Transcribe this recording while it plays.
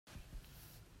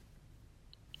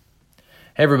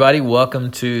Hey everybody, welcome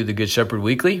to the Good Shepherd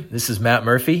Weekly. This is Matt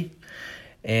Murphy,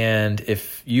 and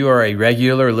if you are a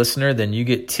regular listener, then you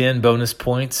get 10 bonus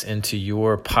points into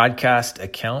your podcast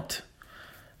account.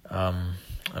 I'm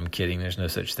kidding, there's no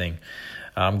such thing.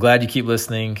 I'm glad you keep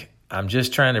listening. I'm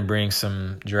just trying to bring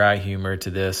some dry humor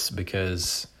to this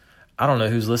because I don't know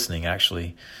who's listening,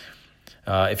 actually.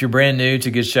 If you're brand new to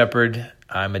Good Shepherd,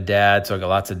 I'm a dad, so I got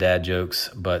lots of dad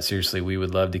jokes, but seriously, we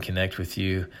would love to connect with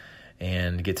you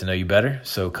and get to know you better.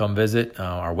 So come visit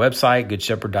our website,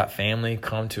 goodshepherd.family.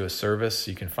 Come to a service.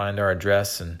 You can find our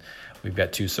address, and we've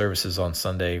got 2 services on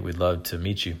Sunday. We'd love to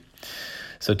meet you.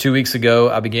 So 2 weeks ago,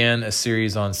 I began a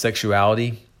series on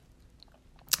sexuality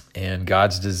and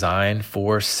God's design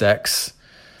for sex.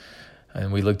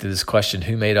 And we looked at this question,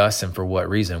 who made us and for what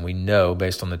reason? We know,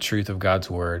 based on the truth of God's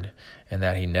word and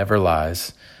that he never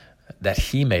lies, that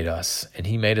he made us, and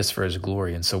he made us for his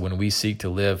glory. And so when we seek to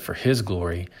live for his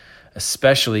glory,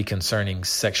 especially concerning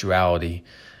sexuality,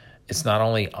 it's not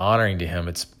only honoring to him,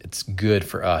 it's good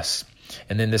for us.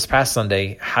 And then this past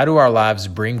Sunday, how do our lives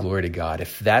bring glory to God?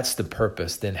 If that's the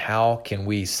purpose, then how can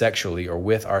we sexually or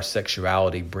with our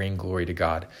sexuality bring glory to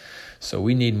God? So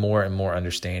we need more and more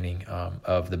understanding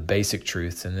of the basic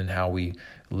truths and then how we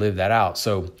live that out.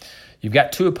 So you've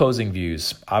got 2 opposing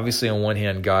views. Obviously, on one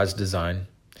hand, God's design,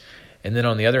 and then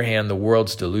on the other hand, the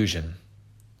world's delusion,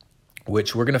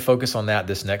 which we're going to focus on that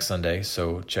this next Sunday.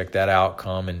 So check that out,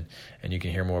 come and you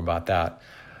can hear more about that.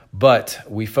 But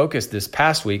we focused this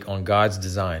past week on God's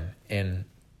design. And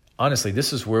honestly,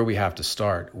 this is where we have to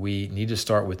start. We need to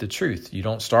start with the truth. You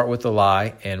don't start with the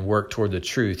lie and work toward the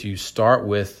truth. You start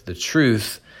with the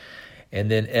truth, and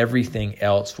then everything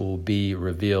else will be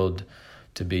revealed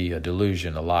to be a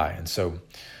delusion, a lie. And so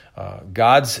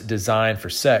God's design for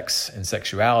sex and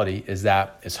sexuality is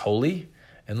that it's holy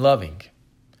and loving.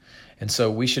 And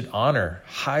so we should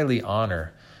highly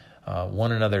honor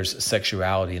one another's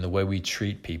sexuality and the way we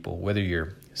treat people. Whether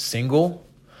you're single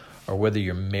or whether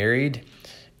you're married,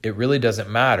 it really doesn't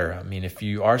matter. I mean, if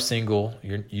you are single,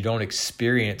 you don't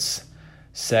experience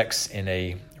sex in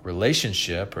a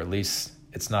relationship, or at least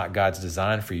it's not God's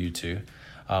design for you to.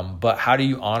 But how do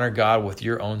you honor God with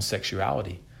your own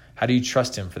sexuality? How do you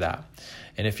trust him for that?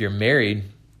 And if you're married,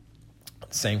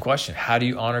 same question. How do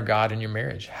you honor God in your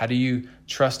marriage? How do you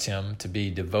trust him to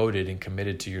be devoted and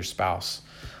committed to your spouse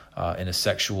in a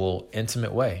sexual,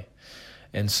 intimate way?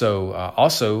 And so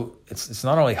also, it's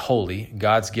not only holy,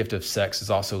 God's gift of sex is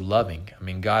also loving. I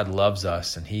mean, God loves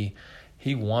us, and he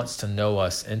wants to know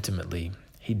us intimately.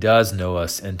 He does know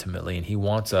us intimately, and he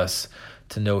wants us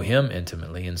to know him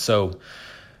intimately. And so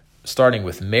starting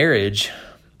with marriage,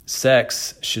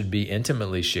 sex should be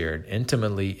intimately shared,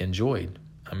 intimately enjoyed.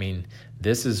 I mean,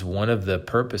 this is one of the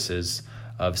purposes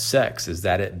of sex, is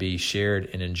that it be shared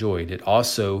and enjoyed. It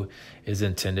also is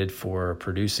intended for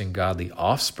producing godly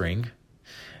offspring,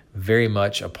 very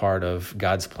much a part of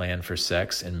God's plan for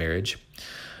sex and marriage.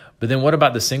 But then what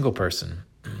about the single person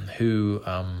who,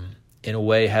 in a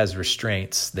way, has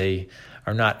restraints? They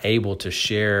are not able to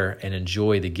share and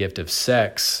enjoy the gift of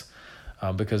sex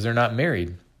because they're not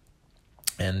married.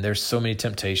 And there's so many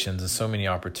temptations and so many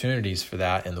opportunities for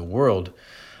that in the world.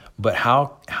 But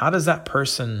how does that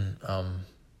person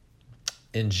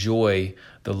enjoy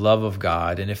the love of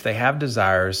God? And if they have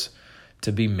desires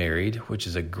to be married, which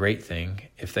is a great thing,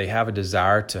 if they have a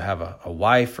desire to have a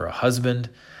wife or a husband,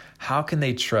 how can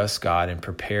they trust God and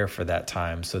prepare for that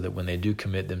time so that when they do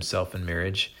commit themselves in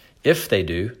marriage, if they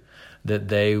do, that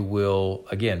they will,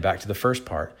 again, back to the first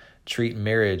part, treat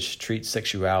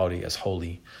sexuality as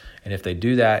holy. And if they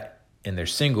do that in their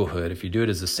singlehood, if you do it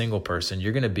as a single person,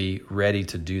 you're going to be ready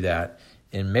to do that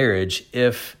in marriage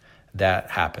if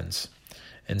that happens.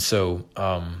 And so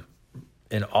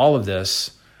in all of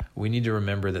this, we need to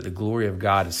remember that the glory of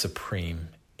God is supreme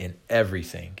in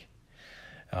everything.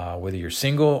 Whether you're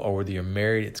single or whether you're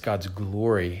married, it's God's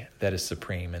glory that is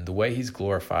supreme. And the way he's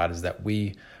glorified is that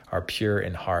we are pure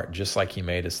in heart, just like he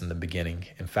made us in the beginning.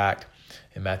 In fact,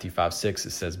 in Matthew 5:6,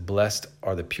 it says, "Blessed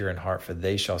are the pure in heart, for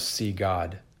they shall see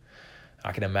God."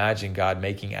 I can imagine God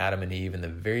making Adam and Eve in the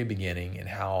very beginning and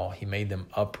how he made them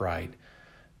upright,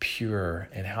 pure,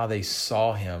 and how they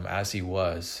saw him as he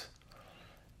was.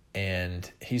 And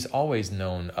he's always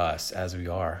known us as we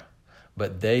are,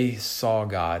 but they saw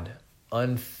God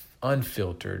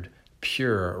unfiltered,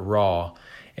 pure, raw,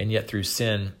 and yet through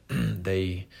sin,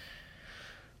 they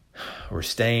were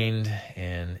stained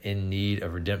and in need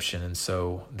of redemption. And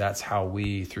so that's how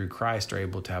we, through Christ, are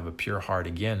able to have a pure heart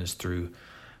again, is through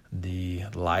the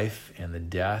life and the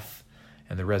death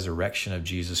and the resurrection of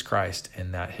Jesus Christ,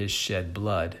 and that his shed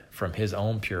blood from his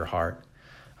own pure heart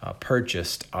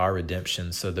purchased our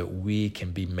redemption so that we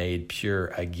can be made pure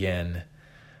again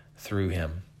through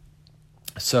him.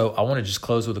 So I want to just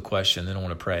close with a question, then I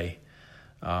want to pray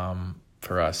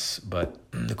for us. But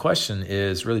the question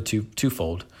is really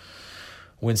twofold.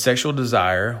 When sexual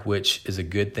desire, which is a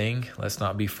good thing, let's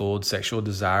not be fooled, sexual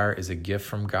desire is a gift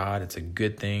from God. It's a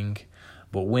good thing.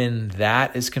 But when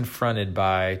that is confronted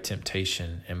by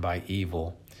temptation and by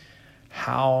evil,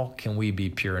 how can we be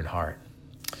pure in heart?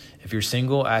 If you're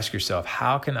single, ask yourself,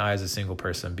 how can I as a single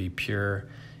person be pure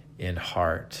in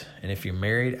heart? And if you're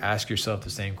married, ask yourself the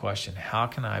same question. How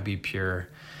can I be pure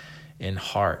in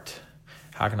heart?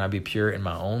 How can I be pure in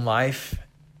my own life,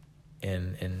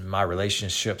 in my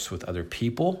relationships with other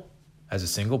people as a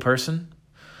single person?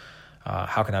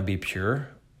 How can I be pure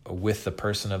with the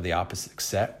person of the opposite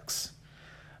sex?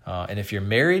 And if you're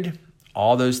married,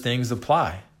 all those things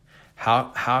apply.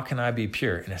 How can I be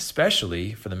pure? And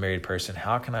especially for the married person,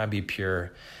 how can I be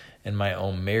pure in my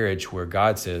own marriage where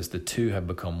God says the two have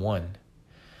become one?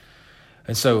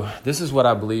 And so this is what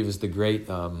I believe is the great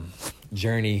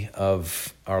journey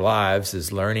of our lives,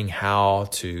 is learning how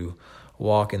to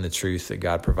walk in the truth that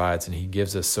God provides. And he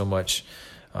gives us so much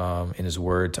in his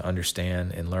word to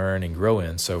understand and learn and grow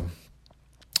in. So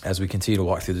as we continue to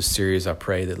walk through this series, I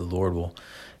pray that the Lord will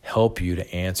help you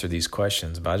to answer these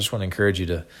questions. But I just want to encourage you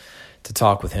to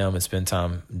talk with him and spend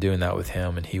time doing that with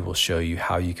him, and he will show you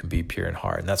how you can be pure in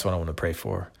heart. And that's what I want to pray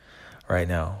for right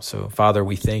now. So, Father,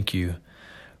 we thank you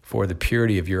for the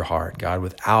purity of your heart. God,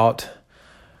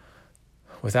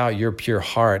 without your pure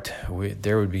heart,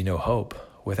 there would be no hope.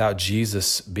 Without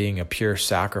Jesus being a pure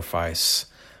sacrifice,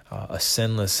 a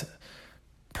sinless,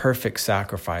 perfect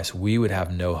sacrifice, we would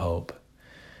have no hope.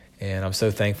 And I'm so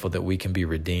thankful that we can be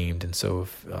redeemed. And so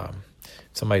if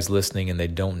somebody's listening and they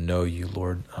don't know you,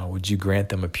 Lord, would you grant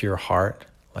them a pure heart?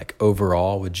 Like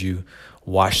overall, would you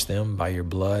wash them by your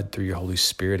blood through your Holy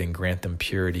Spirit and grant them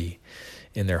purity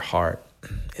in their heart?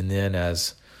 And then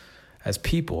as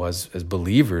people, as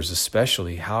believers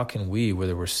especially, how can we,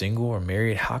 whether we're single or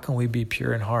married, how can we be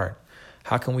pure in heart?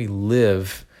 How can we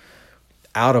live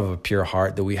out of a pure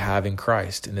heart that we have in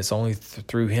Christ? And it's only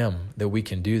through him that we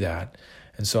can do that.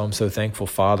 And so I'm so thankful,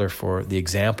 Father, for the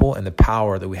example and the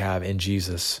power that we have in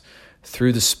Jesus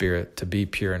through the Spirit to be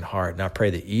pure in heart. And I pray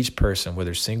that each person,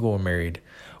 whether single or married,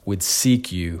 would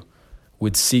seek you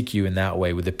in that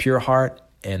way with a pure heart,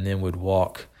 and then would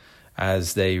walk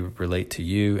as they relate to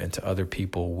you and to other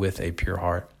people with a pure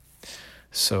heart.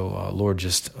 So, Lord,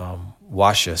 just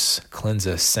wash us, cleanse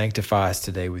us, sanctify us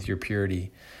today with your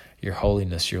purity, your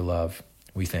holiness, your love.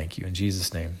 We thank you. In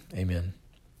Jesus' name, amen.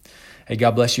 Hey,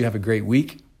 God bless you. Have a great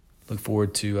week. Look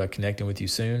forward to connecting with you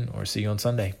soon, or see you on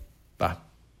Sunday. Bye.